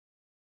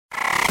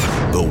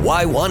The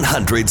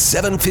Y100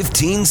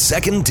 715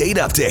 second date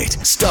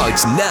update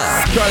starts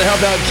now. Trying to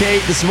help out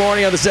Kate this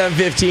morning on the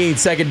 715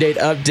 second date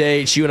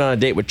update. She went on a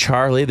date with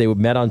Charlie. They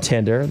met on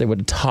Tinder. They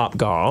went to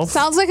Topgolf.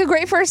 Sounds like a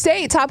great first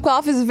date.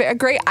 Topgolf is a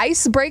great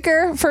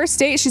icebreaker first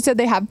date. She said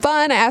they had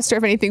fun. I asked her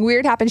if anything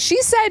weird happened. She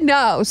said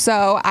no.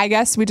 So I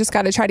guess we just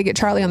got to try to get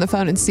Charlie on the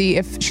phone and see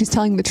if she's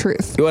telling the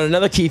truth. Well,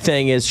 another key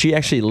thing is she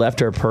actually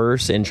left her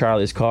purse in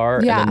Charlie's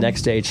car. Yeah. And the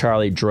next day,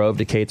 Charlie drove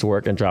to Kate's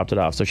work and dropped it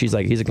off. So she's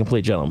like, he's a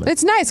complete gentleman.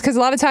 It's nice because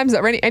a lot of times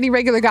any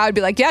regular guy would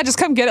be like, yeah, just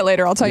come get it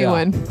later. I'll tell you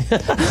when.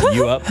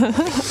 You up?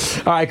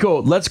 All right,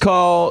 cool. Let's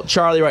call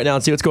Charlie right now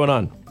and see what's going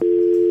on.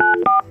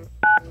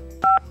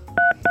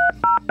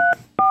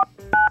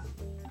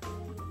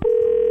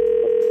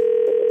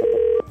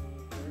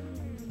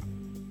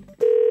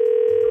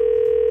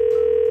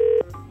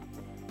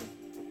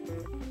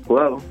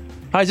 Hello.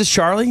 Hi, is this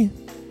Charlie?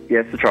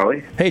 Yes, it's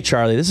Charlie. Hey,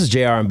 Charlie. This is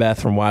JR and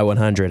Beth from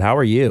Y100. How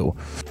are you?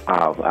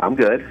 I'm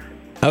good.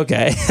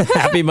 Okay.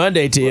 Happy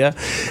Monday to you.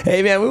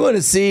 Hey, man, we want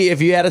to see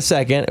if you had a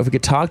second, if we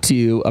could talk to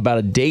you about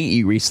a date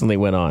you recently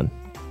went on.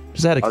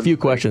 Just had a few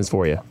questions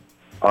for you.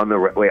 On the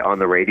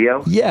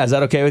radio? Yeah, is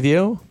that okay with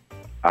you?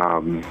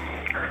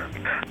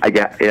 I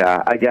guess.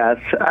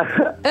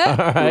 All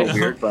right.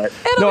 Weird, but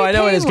No, I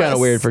know it is kind of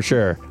painless. weird for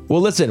sure.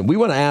 Well, listen, we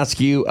want to ask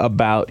you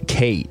about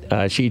Kate.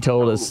 She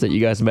told us that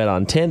you guys met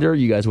on Tinder.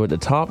 You guys went to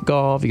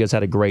Topgolf. You guys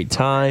had a great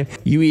time.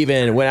 You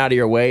even went out of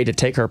your way to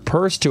take her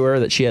purse to her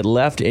that she had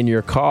left in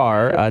your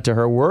car to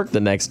her work the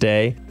next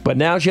day. But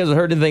now she hasn't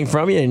heard anything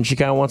from you, and she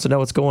kind of wants to know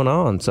what's going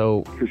on.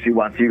 So she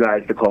wants you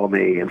guys to call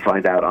me and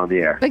find out on the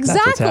air.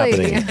 Exactly.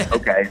 That's what's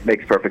happening. Okay,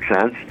 makes perfect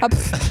sense.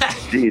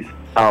 Jeez.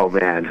 Oh,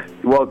 man.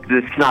 Well,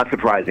 it's not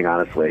surprising,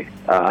 honestly.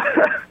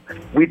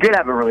 We did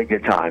have a really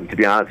good time, to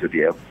be honest with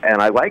you.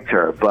 And I liked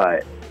her,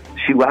 but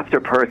she left her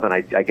purse, and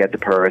I get the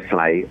purse, and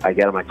I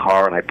get in my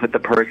car, and I put the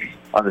purse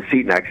on the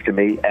seat next to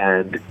me,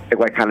 and it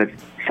like kind of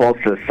falls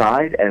to the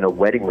side, and a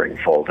wedding ring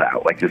falls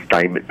out, like this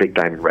big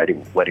diamond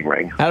wedding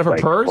ring. Out of her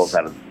purse? Falls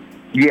out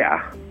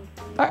yeah.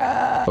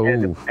 Ooh.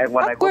 And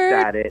when I looked Awkward.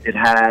 at it, it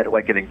had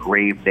like an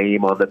engraved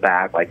name on the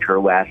back, like her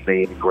last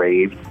name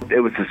engraved.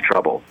 It was just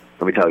trouble.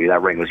 Let me tell you,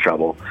 that ring was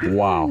trouble.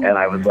 Wow. And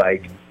I was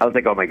like, oh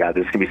my God,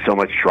 there's going to be so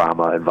much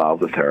drama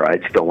involved with her. I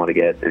just don't want to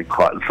get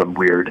caught in some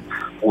weird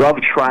love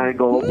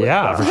triangle.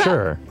 Yeah, for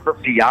sure. Her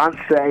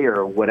fiance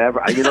or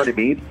whatever. You know what I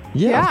mean?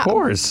 Yeah, Yeah. of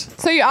course.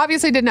 So you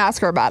obviously didn't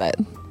ask her about it.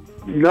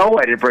 No,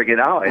 I didn't bring it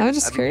out. I was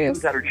just curious. She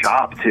was at her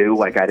job, too.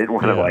 Like, I didn't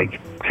want to,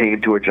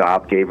 came to her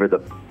job, gave her the,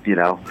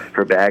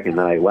 her bag, and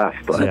then I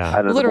left. But Yeah. I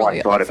don't know Literally, why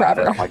I thought about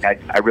it. forever. I'm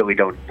like, I really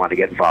don't want to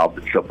get involved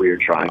in some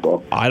weird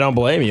triangle. I don't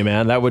blame you,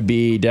 man. That would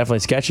be definitely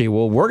sketchy.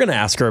 Well, we're going to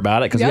ask her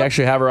about it because we Yep.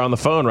 actually have her on the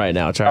phone right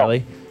now,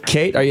 Charlie.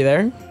 Kate, are you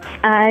there?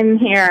 I'm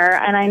here,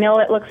 and I know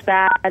it looks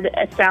bad.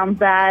 It sounds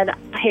bad.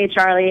 Hey,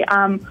 Charlie.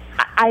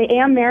 I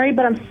am married,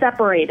 but I'm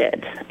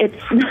separated.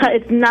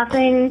 It's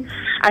nothing.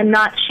 I'm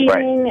not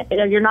cheating.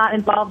 Right. You're not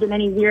involved in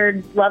any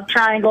weird love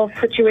triangle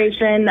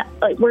situation.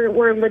 Like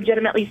we're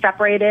legitimately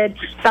separated.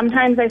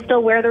 Sometimes I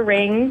still wear the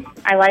ring.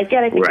 I like it.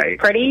 I think Right.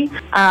 it's pretty.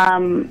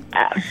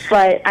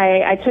 But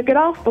I took it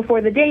off before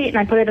the date, and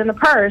I put it in the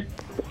purse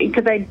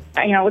because it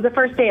was the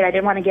first date. I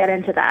didn't want to get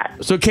into that.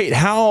 So, Kate,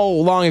 how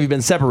long have you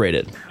been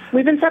separated?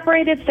 We've been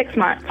separated 6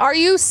 months. Are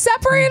you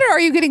separated or are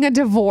you getting a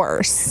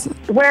divorce?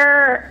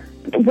 We're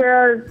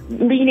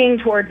leaning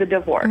towards a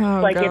divorce. Oh,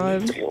 like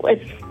God.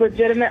 it's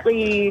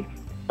legitimately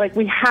like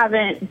we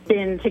haven't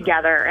been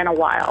together in a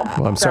while.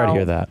 Well, I'm sorry to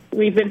hear that.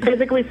 We've been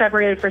physically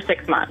separated for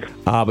 6 months.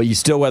 But you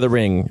still wear the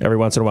ring every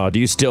once in a while. Do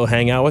you still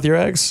hang out with your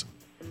ex?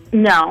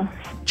 No.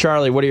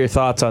 Charlie, what are your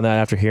thoughts on that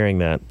after hearing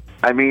that?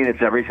 I mean,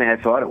 it's everything I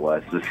thought it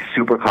was. It's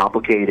super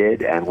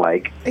complicated, and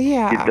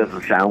Yeah. it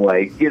doesn't sound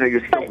like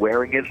you're still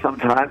wearing it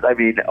sometimes. I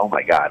mean, oh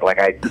my God,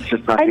 it's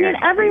just not. I mean,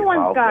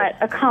 everyone's got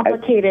a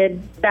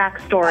complicated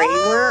backstory.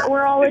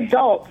 We're all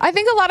adults. I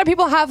think a lot of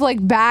people have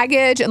like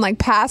baggage and like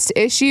past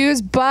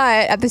issues,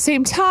 but at the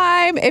same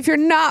time, if you're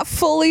not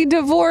fully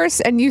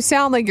divorced and you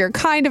sound like you're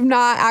kind of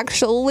not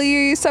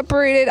actually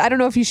separated, I don't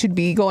know if you should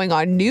be going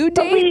on new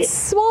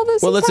dates while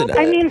this Well, is listen,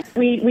 happening. I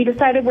mean, we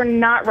decided we're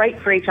not right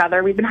for each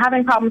other. We've been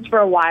having problems for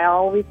a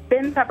while. We've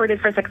been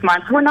separated for 6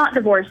 months. We're not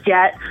divorced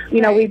yet.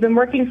 Right. We've been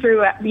working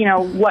through,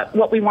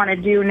 what we want to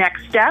do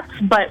next steps,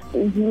 but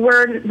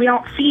we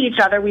don't see each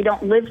other. We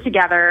don't live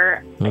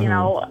together.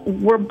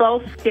 We're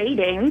both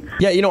dating.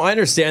 Yeah, I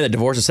understand that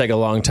divorces take a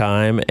long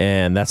time,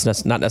 and that's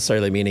not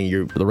necessarily meaning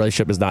the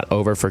relationship is not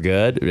over for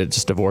good. It's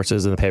just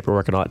divorces and the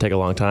paperwork and all that take a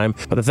long time.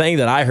 But the thing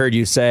that I heard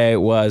you say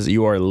was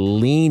you are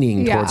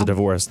leaning towards a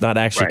divorce, not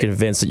actually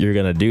convinced that you're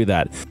going to do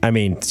that. I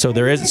mean, so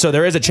there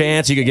is a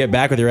chance you could get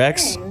back with your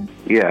ex?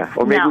 Yeah,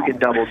 or maybe No. we can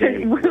double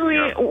date.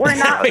 We're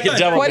not. We can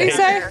double What'd he date.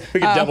 say? We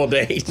can double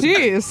date.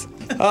 Jeez.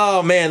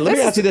 Oh, man. Let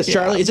me ask you this,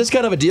 Charlie. Is this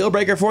kind of a deal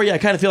breaker for you? I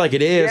kind of feel like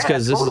it is. Yeah,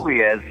 Because it this totally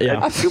is.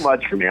 Yeah. It's too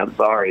much for me. I'm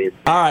sorry.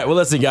 All right. Well,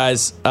 listen,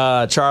 guys.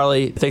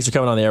 Charlie, thanks for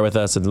coming on the air with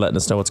us and letting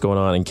us know what's going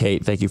on. And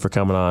Kate, thank you for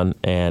coming on.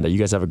 And you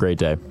guys have a great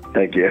day.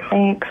 Thank you.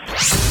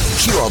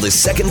 Thanks. Hear all the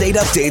second date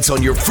updates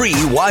on your free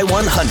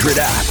Y100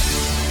 app.